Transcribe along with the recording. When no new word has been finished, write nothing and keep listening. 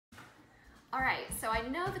All right, so I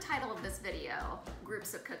know the title of this video,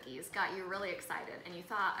 Groups of Cookies, got you really excited and you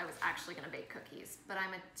thought I was actually gonna bake cookies, but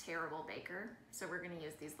I'm a terrible baker, so we're gonna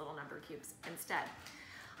use these little number cubes instead.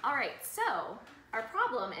 All right, so our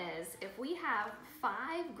problem is if we have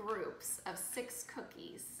 5 groups of 6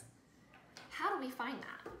 cookies, how do we find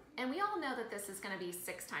that? And we all know that this is gonna be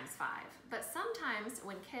 6 times 5, but sometimes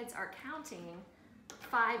when kids are counting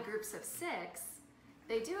 5 groups of 6,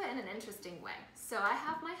 they do it in an interesting way. So I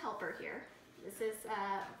have my helper here. This is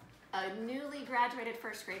a newly graduated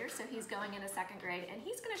first grader, so he's going into 2nd grade, and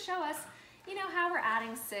he's gonna show us, you know, how we're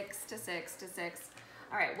adding 6 to 6 to 6.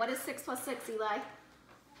 All right, what is 6 plus 6, Eli?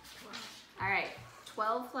 12. All right,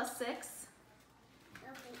 12 plus 6?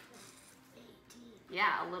 18.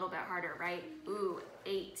 Yeah, a little bit harder, right? Ooh,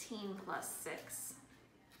 18 plus 6.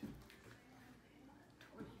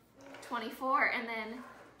 24, and then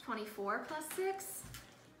 24 plus 6?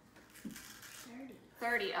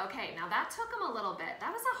 30, okay, now that took them a little bit.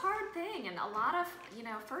 That was a hard thing, and a lot of,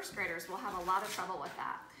 first graders will have a lot of trouble with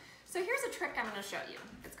that. So here's a trick I'm gonna show you.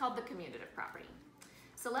 It's called the commutative property.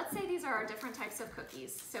 So let's say these are our different types of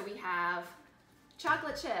cookies. So we have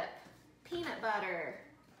chocolate chip, peanut butter,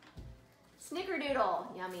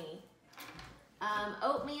 snickerdoodle, yummy,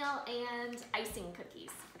 oatmeal, and icing cookies.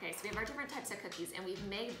 Okay, so we have our different types of cookies, and we've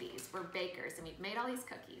made these. We're bakers, and we've made all these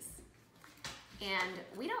cookies. And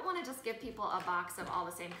we don't want to just give people a box of all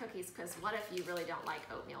the same cookies, because what if you really don't like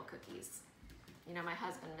oatmeal cookies? You know, my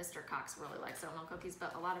husband, Mr. Cox, really likes oatmeal cookies,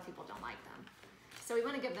 but a lot of people don't like them. So we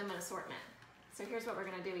want to give them an assortment. So here's what we're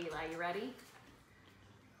going to do, Eli. You ready?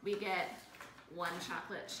 We get 1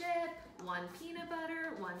 chocolate chip, 1 peanut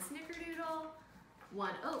butter, 1 snickerdoodle,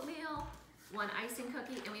 1 oatmeal, 1 icing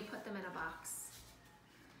cookie, and we put them in a box.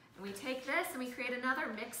 And we take this and we create another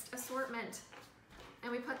mixed assortment,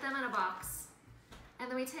 and we put them in a box. And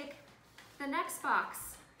then we take the next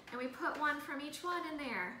box and we put 1 from each one in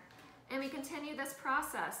there. And we continue this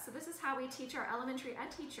process. So this is how we teach our elementary ed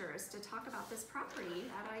teachers to talk about this property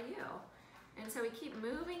at IU. And so we keep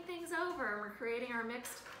moving things over, and we're creating our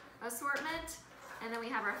mixed assortment, and then we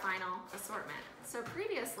have our final assortment. So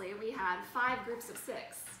previously we had 5 groups of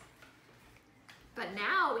 6. But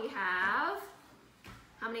now we have,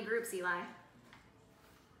 how many groups, Eli?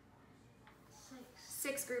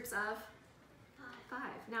 6 groups of 5.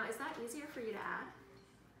 Now, is that easier for you to add?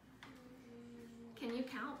 Can you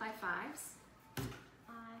count by 5s? 5,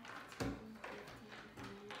 10, 15,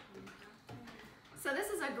 20, 30. So this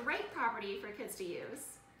is a great property for kids to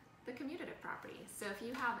use, the commutative property. So if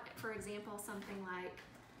you have, for example, something like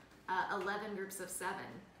 11 groups of 7,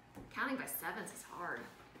 counting by 7s is hard.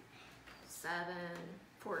 7,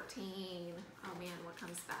 14, oh man, what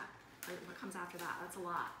comes back? What comes after that? That's a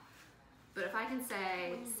lot. But if I can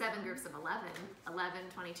say 7 groups of 11, 11,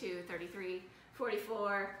 22, 33,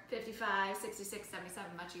 44, 55, 66,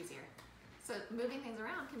 77, much easier. So moving things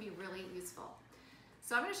around can be really useful.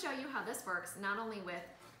 So I'm going to show you how this works, not only with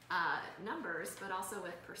numbers, but also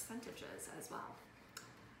with percentages as well.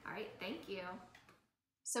 All right, thank you.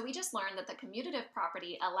 So we just learned that the commutative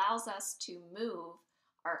property allows us to move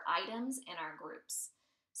our items and our groups.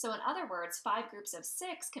 So in other words, 5 groups of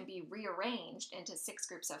 6 can be rearranged into 6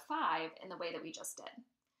 groups of 5 in the way that we just did.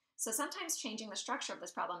 So sometimes changing the structure of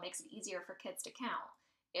this problem makes it easier for kids to count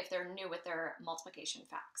if they're new with their multiplication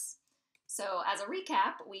facts. So as a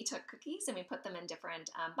recap, we took cookies and we put them in different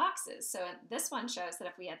boxes. So this one shows that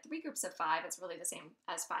if we had 3 groups of 5, it's really the same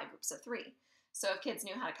as 5 groups of 3. So if kids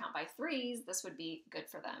knew how to count by 3s, this would be good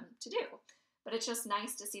for them to do. But it's just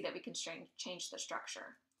nice to see that we can change the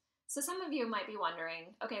structure. So some of you might be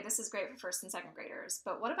wondering, okay, this is great for 1st and 2nd graders,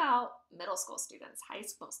 but what about middle school students, high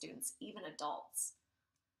school students, even adults?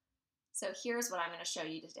 So here's what I'm going to show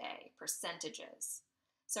you today, percentages.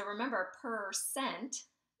 So remember, percent,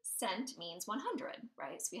 cent means 100,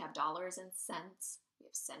 right? So we have dollars and cents, we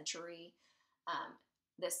have century.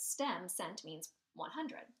 This stem, cent, means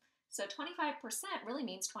 100. So 25% really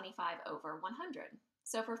means 25 over 100.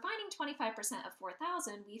 So if we're finding 25% of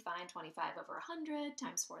 4,000, we find 25 over 100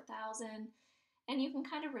 times 4,000, and you can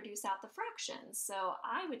kind of reduce out the fractions. So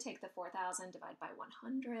I would take the 4,000 divided by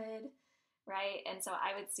 100, right? And so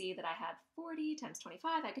I would see that I had 40 times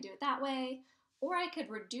 25. I could do it that way, or I could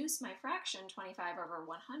reduce my fraction 25 over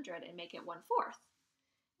 100 and make it 1/4.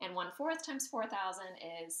 And 1/4 times 4,000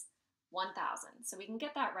 is 1,000. So we can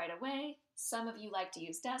get that right away. Some of you like to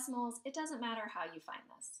use decimals. It doesn't matter how you find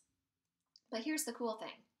this. But here's the cool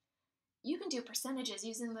thing. You can do percentages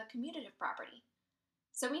using the commutative property.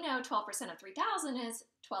 So we know 12% of 3,000 is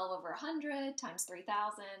 12 over 100 times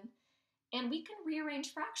 3,000. And we can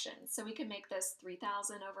rearrange fractions. So we can make this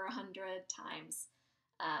 3,000 over 100 times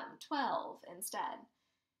 12 instead.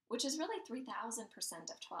 which is really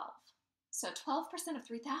 3,000% of 12. So 12% of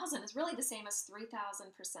 3,000 is really the same as 3,000%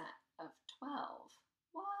 of 12.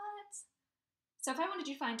 What? So if I wanted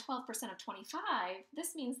you to find 12% of 25,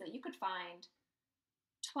 this means that you could find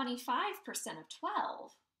 25% of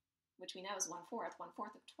 12, which we know is 1/4.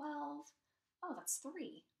 1/4 of 12, oh, that's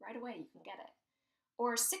 3. Right away you can get it.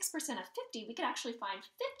 Or 6% of 50, we could actually find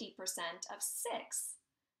 50% of 6.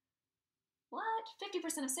 What?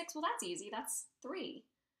 50% of 6? Well, that's easy. That's 3.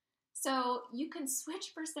 So you can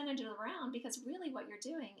switch percentages around because really what you're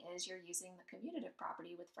doing is you're using the commutative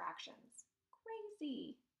property with fractions.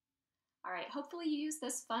 Crazy. All right, hopefully you use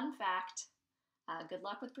this fun fact. Good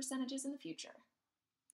luck with percentages in the future.